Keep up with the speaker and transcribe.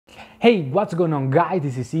Hey, what's going on guys?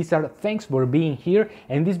 This is Cesar. Thanks for being here.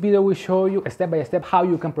 In this video we show you step by step how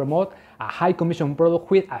you can promote a high commission product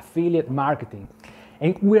with affiliate marketing.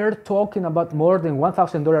 And we're talking about more than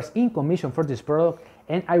 $1,000 in commission for this product,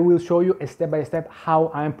 and I will show you step by step how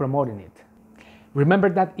I'm promoting it. Remember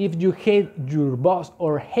that if you hate your boss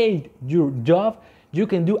or hate your job, you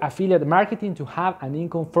can do affiliate marketing to have an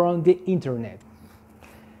income from the internet.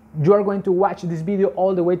 You are going to watch this video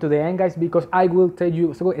all the way to the end, guys, because I will tell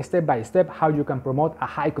you step by step how you can promote a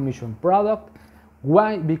high commission product.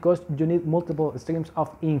 Why? Because you need multiple streams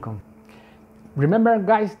of income. Remember,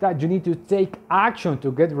 guys, that you need to take action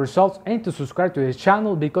to get results and to subscribe to this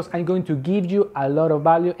channel, because I'm going to give you a lot of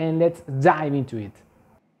value, and let's dive into it.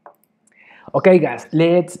 Okay, guys,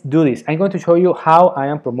 let's do this. I'm going to show you how I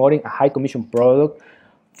am promoting a high commission product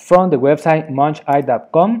from the website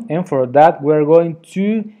muncheye.com, and for that we're going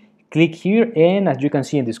to click here, and as you can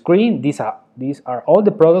see in the screen, these are all the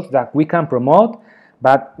products that we can promote,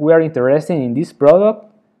 but we are interested in this product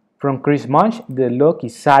from Chris Munch, the Lucky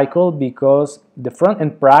Cycle, because the front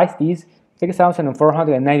end price is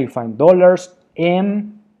 $6,495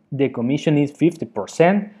 and the commission is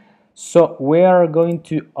 50%. So we are going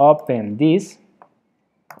to open this,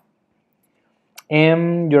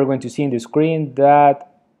 and you're going to see in the screen that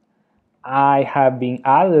I have been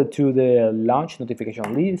added to the launch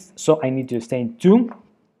notification list, so I need to stay tuned.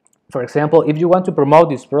 For example, if you want to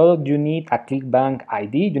promote this product, you need a ClickBank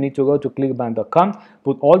ID. You need to go to clickbank.com,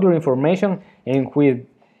 put all your information, and with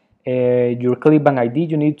your ClickBank ID,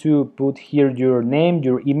 you need to put here your name,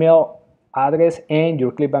 your email address, and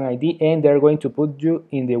your ClickBank ID, and they're going to put you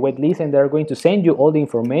in the wait list, and they're going to send you all the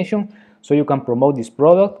information so you can promote this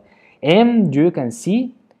product. And you can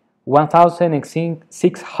see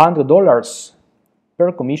 $1,600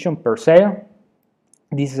 per commission per sale.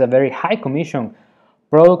 This is a very high commission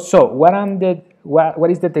product. So what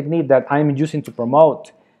is the technique that I'm using to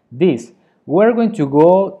promote this? We're going to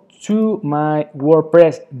go to my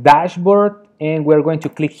WordPress dashboard, and we're going to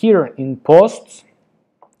click here in posts.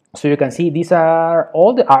 So you can see these are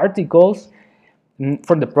all the articles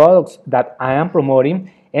for the products that I am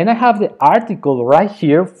promoting, and I have the article right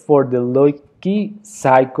here for the Lucky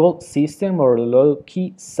Cycle system or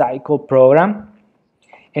Lucky Cycle program.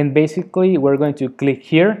 And basically we're going to click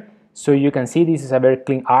here, so you can see this is a very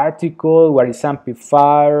clean article. What is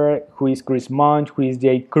Amplifier, who is Chris Munch, who is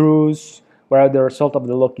Jay Cruz, what are the results of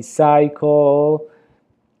the Lucky Cycle,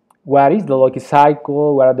 what is the Lucky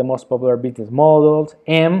Cycle, what are the most popular business models.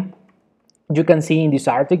 And you can see in this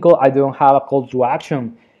article I don't have a call to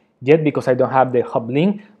action yet because I don't have the hub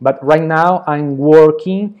link, but right now I'm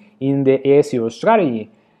working in the SEO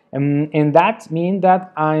strategy, and that means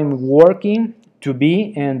that I'm working to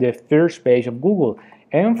be in the first page of Google.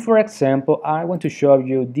 And for example, I want to show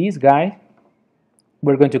you this guy.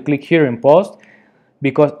 We're going to click here in post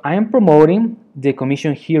because I am promoting the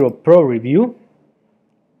Commission Hero Pro review,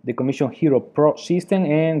 the Commission Hero Pro system,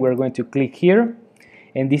 and we're going to click here,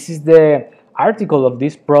 and this is the article of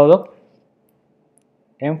this product.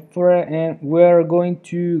 And we're going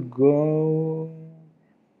to go.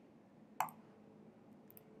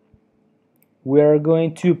 We are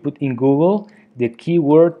going to put in Google the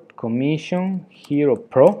keyword Commission Hero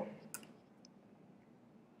Pro,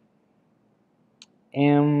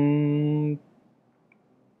 and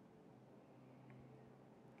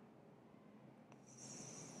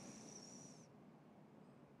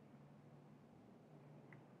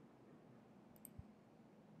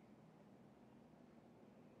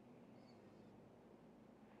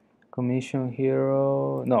Commission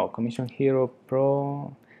Hero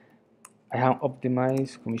Pro. I have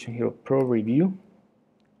optimized Commission Hero Pro review.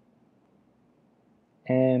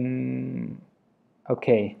 And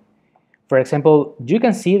okay, for example, you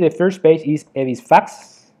can see the first page is Evis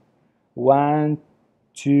Facts. 1,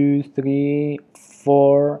 2, 3,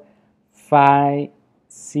 4, 5,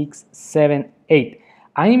 6, 7, 8.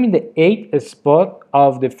 I am in the 8th spot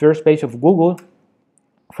of the first page of Google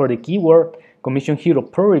for the keyword Commission Hero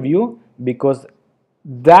Pro review, because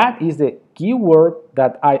that is the keyword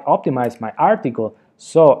that I optimized my article.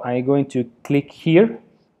 So I'm going to click here,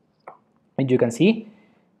 and you can see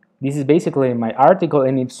this is basically my article.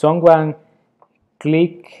 And if someone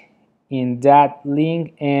click in that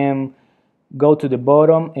link and go to the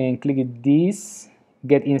bottom and click this,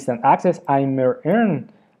 get instant access, I may earn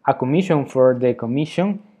a commission for the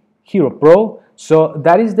Commission Hero Pro. So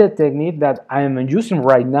that is the technique that I am using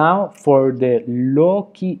right now for the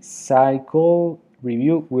Lucky Cycle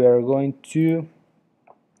review. We are going to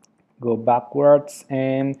go backwards,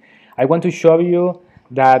 and I want to show you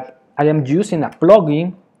that I am using a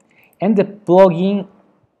plugin, and the plugin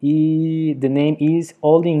the name is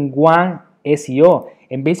all-in-one SEO,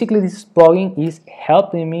 and basically this plugin is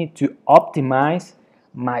helping me to optimize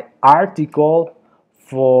my article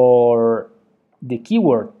for the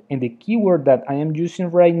keyword, and the keyword that I am using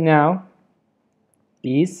right now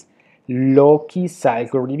is Loki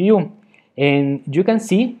cycle review. And you can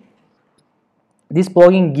see this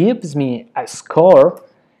plugin gives me a score,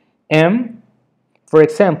 and for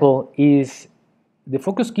example, is the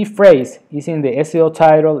focus key phrase is in the SEO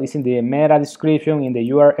title, is in the meta description, in the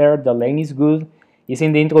URL, the link is good, is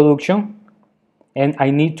in the introduction, and I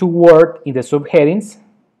need to work in the subheadings.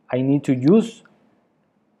 I need to use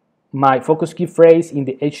my focus key phrase in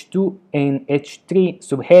the H2 and H3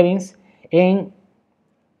 subheadings, and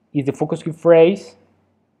if the focus key phrase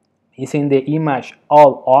is in the image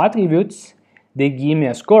all attributes, they give me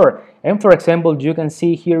a score. And for example, you can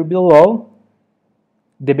see here below,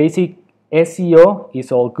 the basic SEO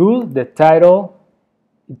is all good, the title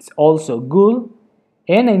it's also good,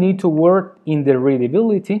 and I need to work in the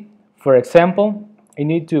readability. For example, I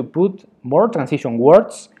need to put more transition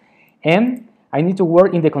words, and I need to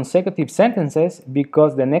work in the consecutive sentences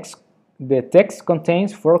because the text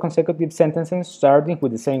contains 4 consecutive sentences starting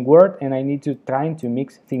with the same word, and I need to try to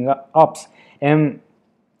mix things up. And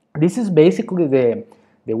this is basically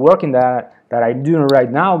the working that I'm doing right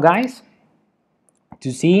now, guys,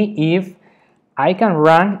 to see if I can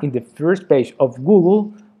rank in the first page of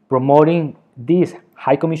Google promoting this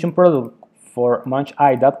high commission product for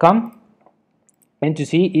muncheye.com, and to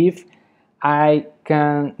see if I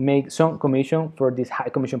can make some commission for this high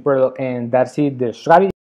commission product. And that's it, the strategy.